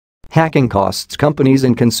hacking costs companies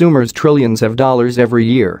and consumers trillions of dollars every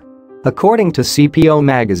year. According to CPO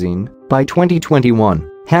magazine, by 2021,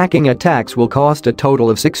 hacking attacks will cost a total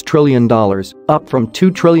of $6 trillion, up from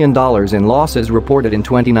 $2 trillion in losses reported in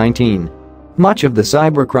 2019. Much of the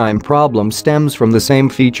cybercrime problem stems from the same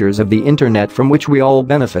features of the internet from which we all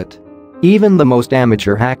benefit. Even the most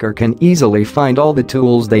amateur hacker can easily find all the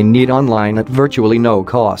tools they need online at virtually no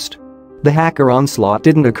cost. The hacker onslaught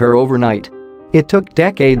didn't occur overnight. It took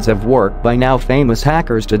decades of work by now famous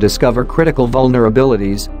hackers to discover critical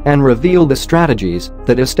vulnerabilities and reveal the strategies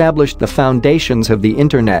that established the foundations of the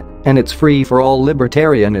internet and its free-for-all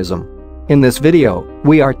libertarianism. In this video,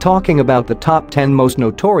 we are talking about the top 10 most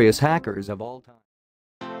notorious hackers of all time.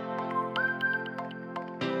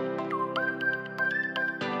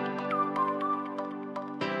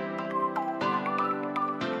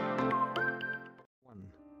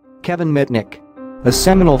 Kevin Mitnick. A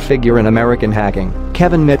seminal figure in American hacking,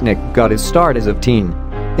 Kevin Mitnick got his start as a teen.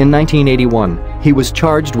 In 1981, he was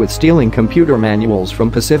charged with stealing computer manuals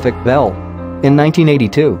from Pacific Bell. In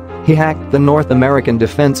 1982, he hacked the North American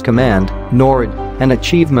Defense Command, NORAD, an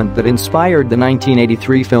achievement that inspired the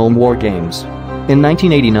 1983 film War Games. In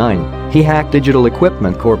 1989, he hacked Digital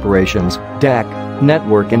Equipment Corporation's DEC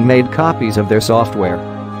network and made copies of their software.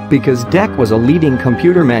 Because DEC was a leading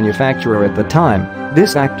computer manufacturer at the time,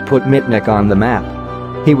 this act put Mitnick on the map.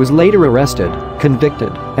 He was later arrested,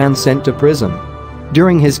 convicted, and sent to prison.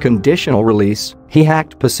 During his conditional release, he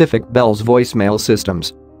hacked Pacific Bell's voicemail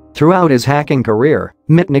systems. Throughout his hacking career,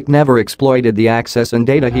 Mitnick never exploited the access and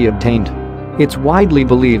data he obtained. It's widely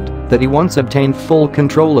believed that he once obtained full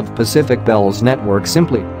control of Pacific Bell's network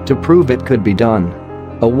simply to prove it could be done.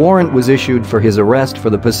 A warrant was issued for his arrest for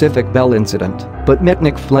the Pacific Bell incident, but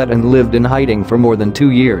Mitnick fled and lived in hiding for more than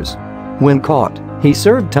 2 years. When caught, he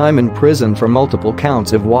served time in prison for multiple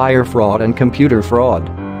counts of wire fraud and computer fraud.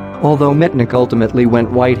 Although Mitnick ultimately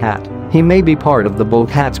went white hat, he may be part of the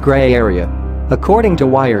both hats gray area. According to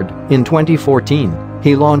Wired, in 2014,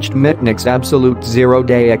 he launched Mitnick's Absolute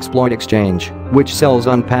Zero-Day Exploit Exchange, which sells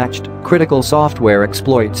unpatched, critical software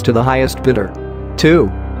exploits to the highest bidder. 2.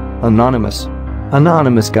 Anonymous.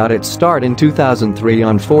 Anonymous got its start in 2003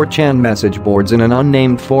 on 4chan message boards in an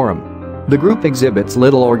unnamed forum. The group exhibits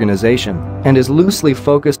little organization and is loosely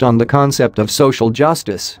focused on the concept of social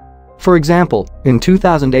justice. For example, in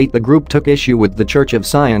 2008 the group took issue with the Church of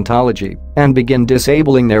Scientology and began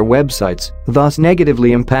disabling their websites, thus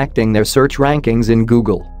negatively impacting their search rankings in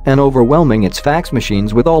Google and overwhelming its fax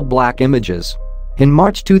machines with all black images. In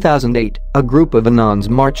March 2008, a group of Anons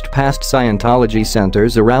marched past Scientology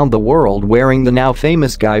centers around the world wearing the now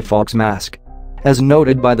famous Guy Fawkes mask. As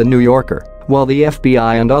noted by The New Yorker, while the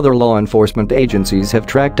FBI and other law enforcement agencies have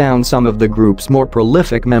tracked down some of the group's more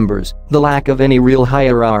prolific members, the lack of any real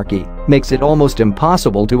hierarchy makes it almost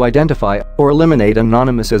impossible to identify or eliminate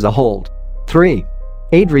Anonymous as a whole. 3.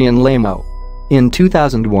 Adrian Lamo. In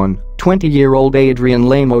 2001, 20-year-old Adrian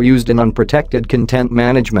Lamo used an unprotected content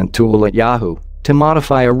management tool at Yahoo to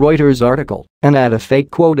modify a Reuters article and add a fake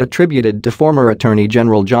quote attributed to former Attorney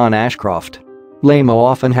General John Ashcroft. Lamo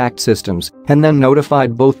often hacked systems and then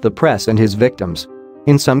notified both the press and his victims.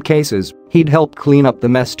 In some cases, he'd help clean up the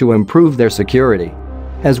mess to improve their security.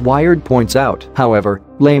 As Wired points out, however,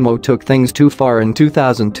 Lamo took things too far in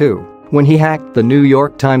 2002 when he hacked the New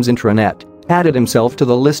York Times intranet, added himself to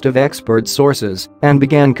the list of expert sources, and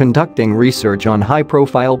began conducting research on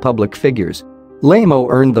high-profile public figures. Lamo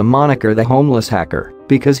earned the moniker the homeless hacker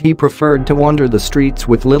because he preferred to wander the streets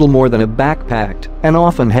with little more than a backpack and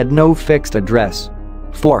often had no fixed address.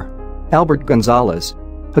 4. Albert Gonzalez.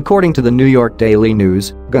 According to the New York Daily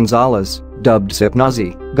News, Gonzalez, dubbed Sip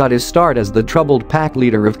Nazi, got his start as the troubled pack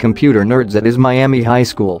leader of computer nerds at his Miami high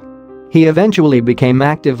school. He eventually became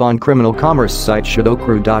active on criminal commerce site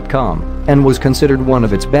Shadowcrew.com and was considered one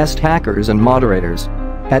of its best hackers and moderators.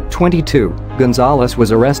 At 22, Gonzalez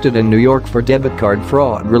was arrested in New York for debit card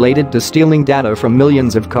fraud related to stealing data from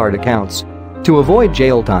millions of card accounts. To avoid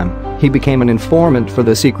jail time, he became an informant for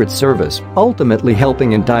the Secret Service, ultimately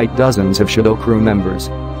helping indict dozens of Shadowcrew members.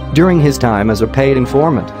 During his time as a paid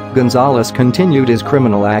informant, Gonzalez continued his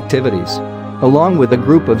criminal activities. Along with a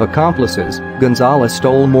group of accomplices, Gonzalez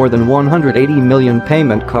stole more than 180 million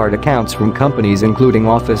payment card accounts from companies including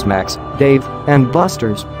OfficeMax, Dave and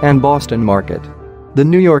Buster's, and Boston Market. The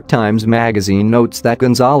New York Times Magazine notes that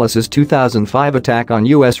Gonzalez's 2005 attack on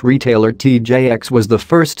U.S. retailer TJX was the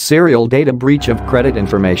first serial data breach of credit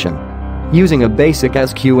information. Using a basic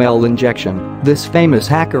SQL injection, this famous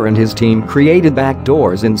hacker and his team created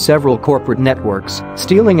backdoors in several corporate networks,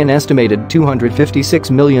 stealing an estimated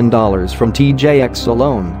 $256 million from TJX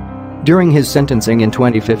alone. During his sentencing in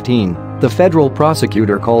 2015, the federal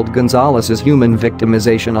prosecutor called Gonzalez's human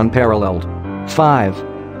victimization unparalleled.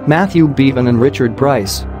 5. Matthew Bevan and Richard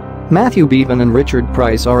Price. Matthew Bevan and Richard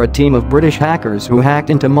Price are a team of British hackers who hacked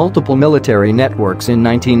into multiple military networks in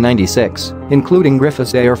 1996, including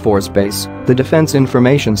Griffiths Air Force Base, the Defense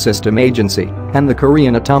Information System Agency, and the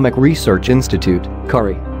Korean Atomic Research Institute,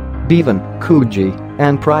 KORI. Bevan, Kuji,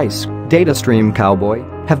 and Price, Datastream Cowboy,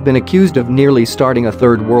 have been accused of nearly starting a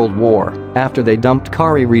third world war after they dumped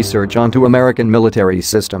KORI research onto American military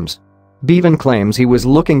systems. Bevan claims he was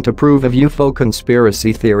looking to prove a UFO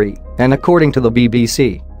conspiracy theory, and according to the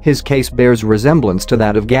BBC, his case bears resemblance to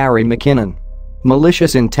that of Gary McKinnon.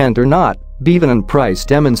 Malicious intent or not, Bevan and Price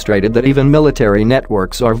demonstrated that even military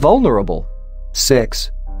networks are vulnerable.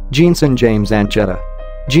 6. Jensen James Ancheta.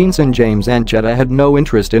 Jensen James Ancheta had no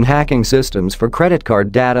interest in hacking systems for credit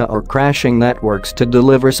card data or crashing networks to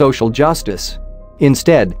deliver social justice.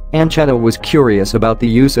 Instead, Ancheta was curious about the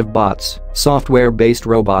use of bots, software-based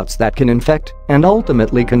robots that can infect and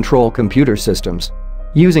ultimately control computer systems.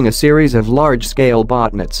 Using a series of large-scale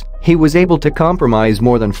botnets, he was able to compromise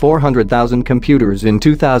more than 400,000 computers in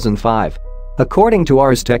 2005. According to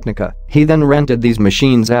Ars Technica, he then rented these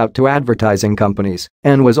machines out to advertising companies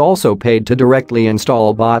and was also paid to directly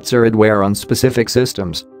install bots or adware on specific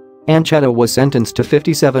systems. Ancheta was sentenced to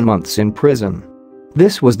 57 months in prison.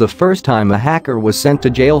 This was the first time a hacker was sent to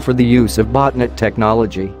jail for the use of botnet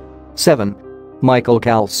technology. 7. Michael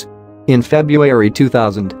Kals. In February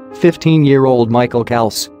 2000, 15-year-old Michael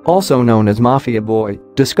Kals, also known as Mafia Boy,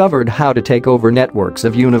 discovered how to take over networks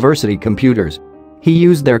of university computers. He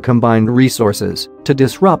used their combined resources to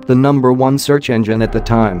disrupt the #1 search engine at the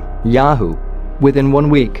time, Yahoo. Within 1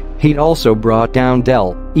 week, he'd also brought down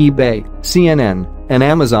Dell, eBay, CNN, and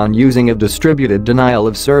Amazon using a distributed denial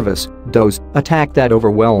of service (DOS) attack that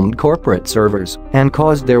overwhelmed corporate servers and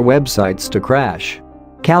caused their websites to crash.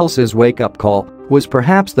 Kals's wake-up call was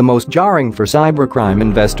perhaps the most jarring for cybercrime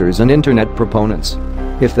investors and internet proponents.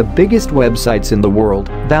 If the biggest websites in the world,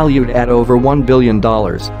 valued at over $1 billion,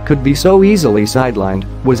 could be so easily sidelined,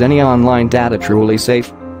 was any online data truly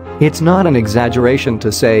safe? It's not an exaggeration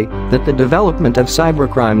to say that the development of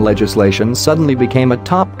cybercrime legislation suddenly became a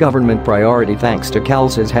top government priority thanks to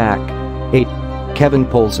Kals's hack. 8. Kevin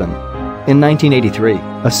Poulsen. In 1983,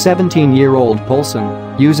 a 17-year-old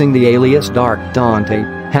Poulsen, using the alias Dark Dante,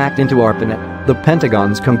 hacked into ARPANET, the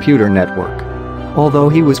Pentagon's computer network. Although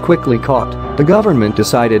he was quickly caught, the government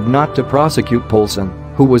decided not to prosecute Poulsen,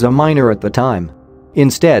 who was a minor at the time.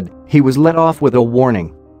 Instead, he was let off with a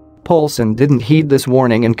warning. Poulsen didn't heed this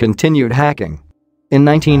warning and continued hacking. In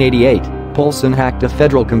 1988, Poulsen hacked a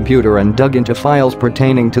federal computer and dug into files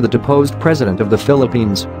pertaining to the deposed president of the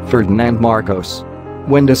Philippines, Ferdinand Marcos.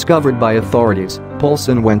 When discovered by authorities,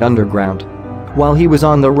 Poulsen went underground. While he was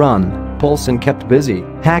on the run, Poulsen kept busy,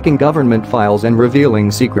 hacking government files and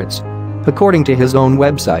revealing secrets. According to his own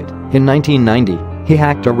website, in 1990, he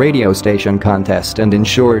hacked a radio station contest and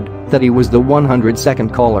ensured that he was the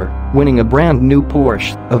 102nd caller, winning a brand new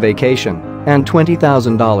Porsche, a vacation, and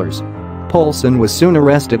 $20,000. Poulsen was soon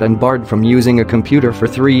arrested and barred from using a computer for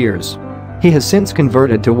 3 years. He has since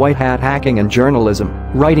converted to white-hat hacking and journalism,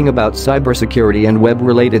 writing about cybersecurity and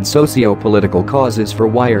web-related socio-political causes for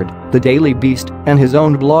Wired, The Daily Beast, and his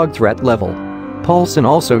own blog Threat Level. Poulsen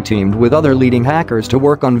also teamed with other leading hackers to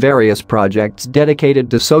work on various projects dedicated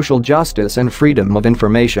to social justice and freedom of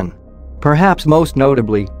information. Perhaps most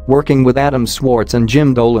notably, working with Adam Swartz and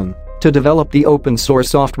Jim Dolan to develop the open-source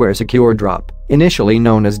software SecureDrop, initially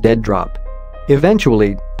known as DeadDrop.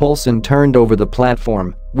 Eventually, Poulsen turned over the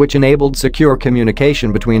platform, which enabled secure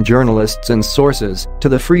communication between journalists and sources, to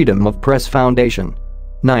the Freedom of Press Foundation.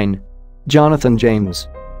 9. Jonathan James.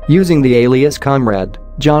 Using the alias Comrade,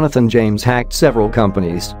 Jonathan James hacked several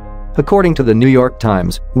companies. According to the New York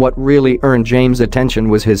Times, what really earned James' attention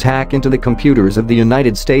was his hack into the computers of the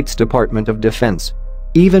United States Department of Defense.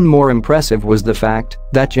 Even more impressive was the fact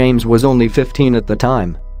that James was only 15 at the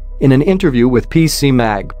time. In an interview with PC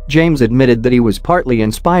Mag, James admitted that he was partly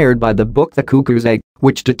inspired by the book The Cuckoo's Egg,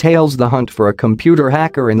 which details the hunt for a computer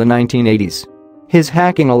hacker in the 1980s. His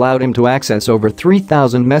hacking allowed him to access over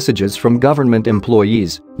 3,000 messages from government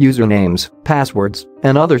employees, usernames, passwords,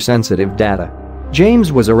 and other sensitive data.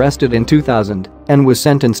 James was arrested in 2000 and was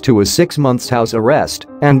sentenced to a 6-month house arrest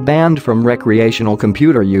and banned from recreational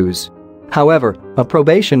computer use. However, a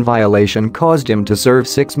probation violation caused him to serve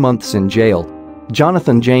 6 months in jail.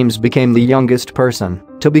 Jonathan James became the youngest person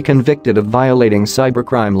to be convicted of violating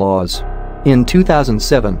cybercrime laws. In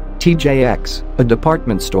 2007, TJX, a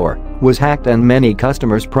department store, was hacked and many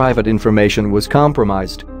customers' private information was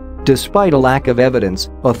compromised. Despite a lack of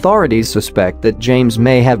evidence, authorities suspect that James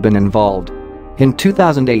may have been involved. In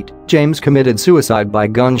 2008, James committed suicide by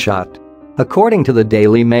gunshot. According to the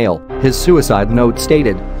Daily Mail, his suicide note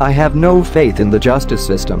stated, "I have no faith in the justice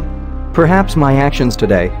system. Perhaps my actions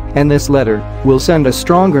today, and this letter, will send a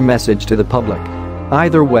stronger message to the public.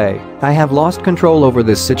 Either way, I have lost control over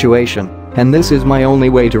this situation, and this is my only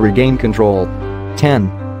way to regain control."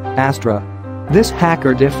 10. Astra. This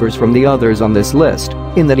hacker differs from the others on this list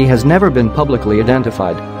in that he has never been publicly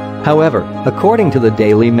identified. However, according to the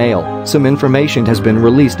Daily Mail, some information has been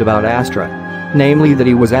released about Astra. Namely that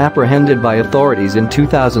he was apprehended by authorities in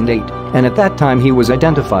 2008, and at that time he was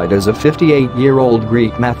identified as a 58-year-old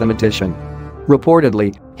Greek mathematician.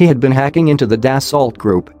 Reportedly, he had been hacking into the Dassault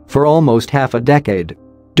Group for almost half a decade.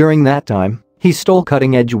 During that time, he stole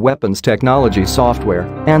cutting-edge weapons technology software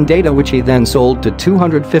and data which he then sold to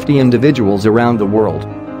 250 individuals around the world.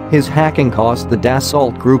 His hacking cost the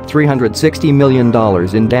Dassault Group $360 million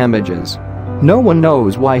in damages. No one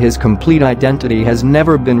knows why his complete identity has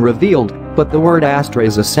never been revealed, but the word Astra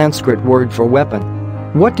is a Sanskrit word for weapon.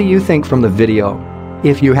 What do you think from the video?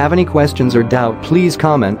 If you have any questions or doubt, please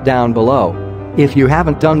comment down below. If you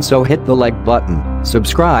haven't done so, hit the like button,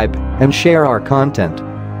 subscribe, and share our content.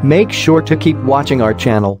 Make sure to keep watching our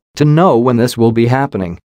channel to know when this will be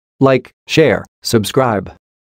happening. Like, share, subscribe.